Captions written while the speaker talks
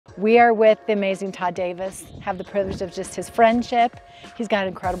We are with the amazing Todd Davis, have the privilege of just his friendship. He's got an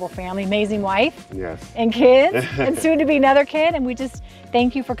incredible family, amazing wife. Yes. And kids, and soon to be another kid. And we just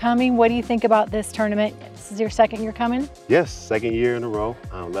thank you for coming. What do you think about this tournament? This is your second year coming? Yes, second year in a row.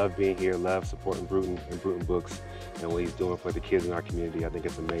 I love being here, love supporting Bruton and Bruton Books and what he's doing for the kids in our community. I think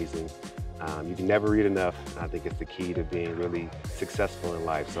it's amazing. You can never read enough. I think it's the key to being really successful in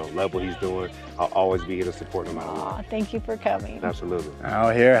life. So love what he's doing. I'll always be here to support no matter what. Thank you for coming. Absolutely.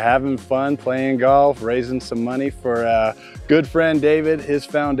 Out here having fun, playing golf, raising some money for a good friend David, his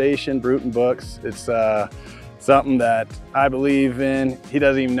foundation, Bruton Books. It's something that I believe in. He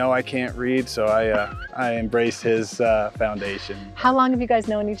doesn't even know I can't read, so I embrace his foundation. How long have you guys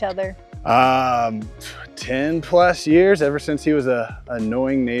known each other? 10 plus years, ever since he was a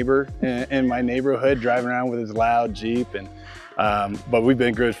annoying neighbor in my neighborhood, driving around with his loud Jeep. And but we've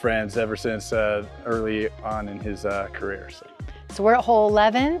been good friends ever since early on in his career. So we're at hole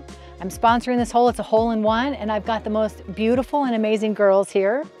 11. I'm sponsoring this hole. It's a hole-in-one, and I've got the most beautiful and amazing girls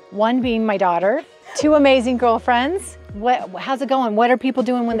here. One being my daughter, two amazing girlfriends. How's it going? What are people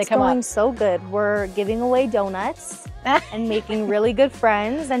doing when they come up? It's going so good. We're giving away donuts and making really good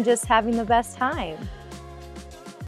friends and just having the best time.